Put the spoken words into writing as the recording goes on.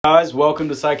Guys, welcome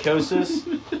to Psychosis,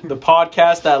 the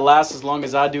podcast that lasts as long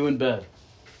as I do in bed.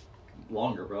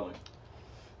 Longer, probably.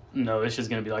 No, this is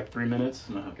going to be like 3 minutes,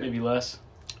 maybe less.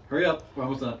 Hurry up, we're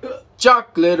almost done.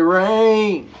 Chocolate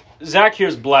rain. Zach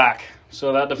here's black,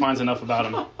 so that defines enough about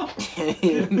him.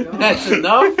 That's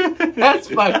enough? That's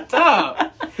fucked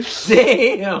up.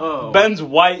 Damn. Ben's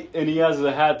white, and he has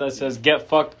a hat that says, "Get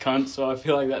fucked, cunt," so I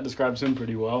feel like that describes him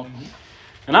pretty well.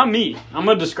 And I'm me. I'm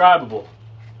undescribable.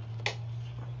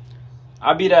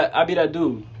 I be that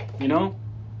dude, you know?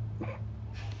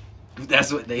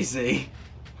 That's what they say.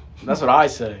 That's what I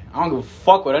say. I don't give a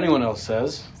fuck what anyone else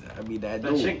says. I be that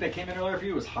That dude. chick that came in earlier for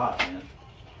you was hot, man.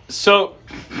 So,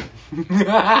 listen,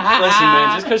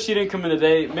 man, just because she didn't come in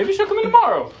today, maybe she'll come in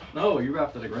tomorrow. No, you were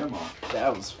after the grandma.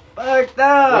 That was fucked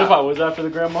up. What if I was after the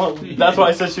grandma? That's why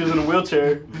I said she was in a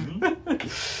wheelchair.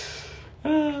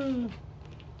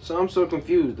 So I'm so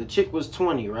confused. The chick was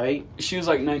 20, right? She was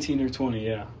like 19 or 20,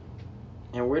 yeah.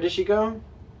 And where did she go?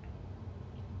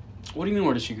 What do you mean,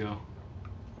 where did she go?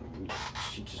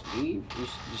 She just leave?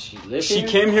 Did she live She here?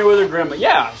 came here with her grandma.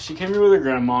 Yeah, she came here with her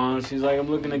grandma. And she's like, I'm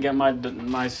looking to get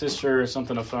my sister or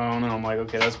something a phone. And I'm like,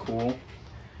 okay, that's cool.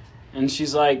 And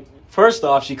she's like, first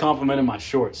off, she complimented my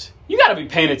shorts. You got to be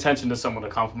paying attention to someone to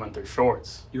compliment their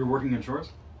shorts. You were working in shorts?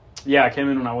 Yeah, I came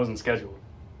in when I wasn't scheduled.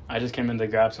 I just came in to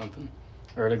grab something.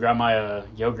 Or to grab my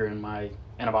yogurt and my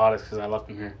antibiotics because I left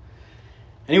them here.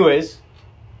 Anyways,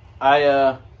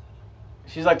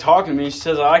 she's like talking to me. She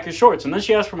says, I like your shorts. And then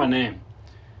she asked for my name.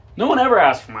 No one ever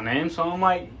asked for my name. So I'm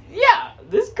like, yeah,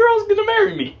 this girl's going to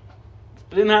marry me.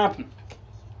 It didn't happen.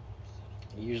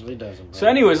 It usually doesn't, bro. So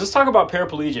anyways, let's talk about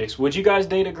paraplegics. Would you guys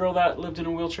date a girl that lived in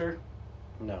a wheelchair?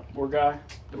 No. Or guy?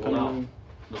 Roll out.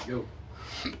 Let's go.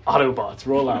 Autobots,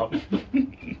 roll out.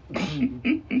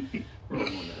 We're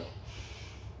going to hell.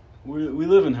 We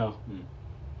live in hell.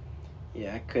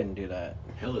 Yeah, I couldn't do that.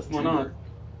 Hell is Why tender. not?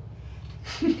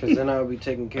 Because then I would be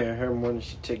taking care of her more than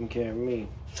she's taking care of me.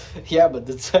 Yeah, but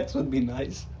the sex would be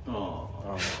nice. Oh.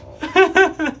 Oh.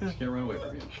 Can't run away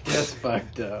from you. That's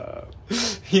fucked up.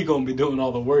 He gonna be doing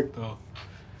all the work, though.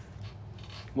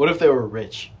 What if they were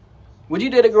rich? Would you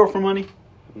date a girl for money?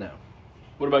 No.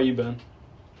 What about you, Ben?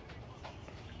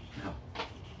 No.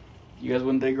 You guys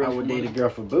wouldn't date I girls would for date money? a girl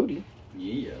for booty.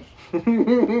 Yeah.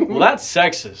 Well, that's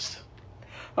sexist.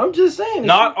 I'm just saying.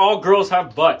 Not all girls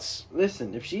have butts.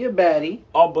 Listen, if she a baddie,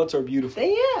 All butts are beautiful.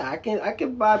 then yeah, I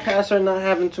can bypass her not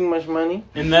having too much money.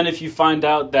 And then if you find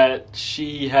out that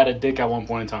she had a dick at one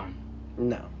point in time.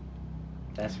 No.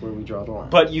 That's where we draw the line.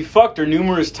 But you fucked her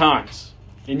numerous times.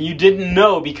 And you didn't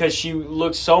know because she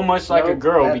looked so much like a Nope,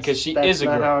 girl that's- because she that's is a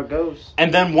not girl. how it goes.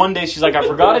 And then one day she's like, I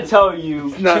forgot to tell you.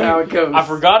 It's not how it goes. I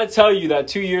forgot to tell you that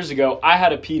 2 years ago I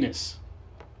had a penis.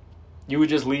 You would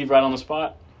just leave right on the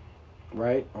spot?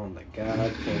 Right on the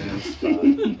goddamn spot.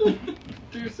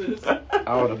 Deuces.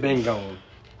 I would have been gone.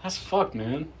 That's fucked,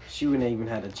 man. She wouldn't even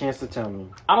had a chance to tell me.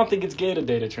 I don't think it's gay to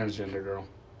date a transgender girl.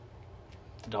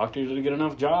 The doctor did a good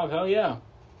enough job, hell yeah.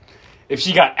 If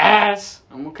she got ass,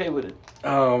 I'm okay with it.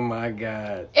 Oh my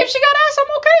god. If she got ass,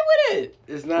 I'm okay with it.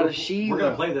 It's not a she. We're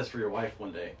going to though. play this for your wife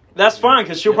one day. That's fine,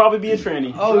 because she'll probably be a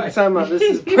tranny. Oh, you're Right. talking about this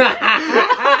is.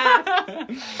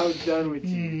 I'm done with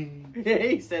you.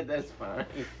 He said that's fine.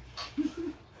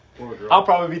 Poor girl. I'll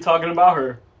probably be talking about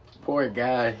her. Poor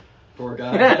guy. Poor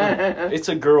guy. It's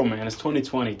a girl, man. It's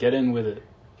 2020. Get in with it.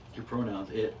 Your pronouns,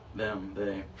 it, them,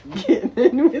 they.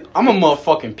 Getting in with. I'm a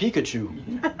motherfucking Pikachu.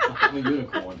 I'm a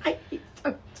unicorn.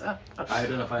 I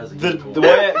identify as a The unicorn.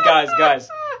 way, guys,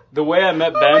 the way I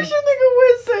met I Ben. wish a nigga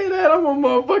would say that. I'm a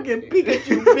motherfucking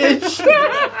Pikachu bitch.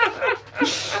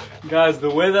 Guys, the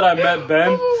way that I met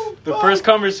Ben, Oh, the fuck. first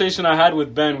conversation I had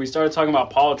with Ben, we started talking about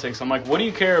politics. I'm like, what do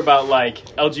you care about, like,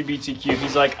 LGBTQ?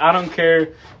 He's like, I don't care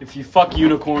if you fuck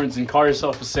unicorns and call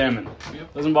yourself a salmon.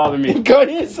 Yep. Doesn't bother me. Call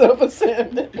yourself a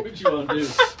salmon. Do what you want to do.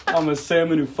 I'm a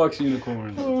salmon who fucks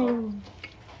unicorns.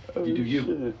 Oh, You do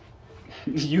you.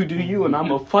 shit. You do you, and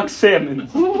I'm a fuck salmon.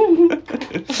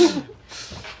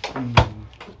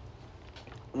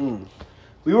 Mm.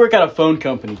 We work at a phone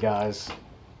company, guys.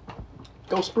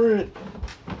 Go Sprint.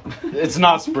 It's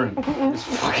not Sprint. It's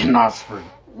fucking not Sprint.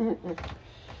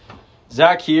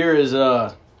 Zach here is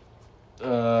a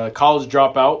college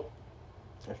dropout.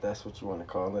 If that's what you want to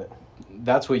call it.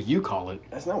 That's what you call it.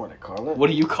 That's not what I call it. What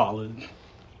do you call it?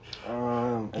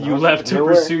 An You left to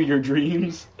entrepreneur. pursue your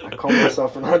dreams? I call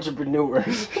myself an entrepreneur.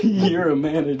 You're a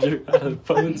manager at a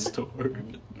phone store.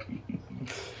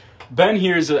 Ben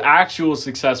here is an actual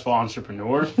successful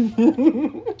entrepreneur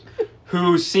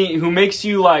who makes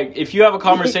you, like, if you have a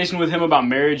conversation with him about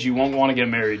marriage, you won't want to get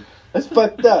married. That's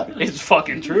fucked up. It's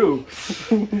fucking true.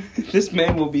 This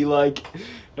man will be like,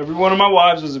 Every one of my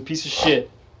wives was a piece of shit.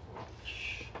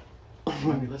 You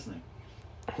might be listening.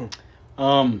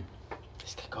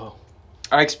 Go.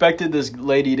 I expected this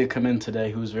lady to come in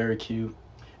today who was very cute.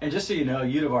 And just so you know,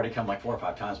 you'd have already come like 4 or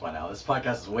 5 times by now. This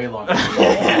podcast is way longer.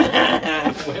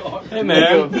 Way longer. Hey,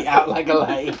 man. You'll be out like a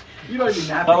light. You'd already be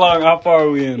napping. How far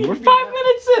are we in? We're 5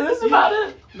 minutes in. This is about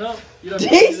it. No. You don't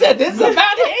He said this is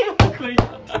about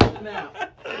it. now.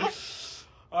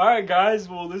 All right, guys.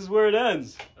 Well, this is where it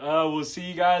ends. We'll see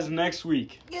you guys next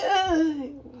week. Yeah.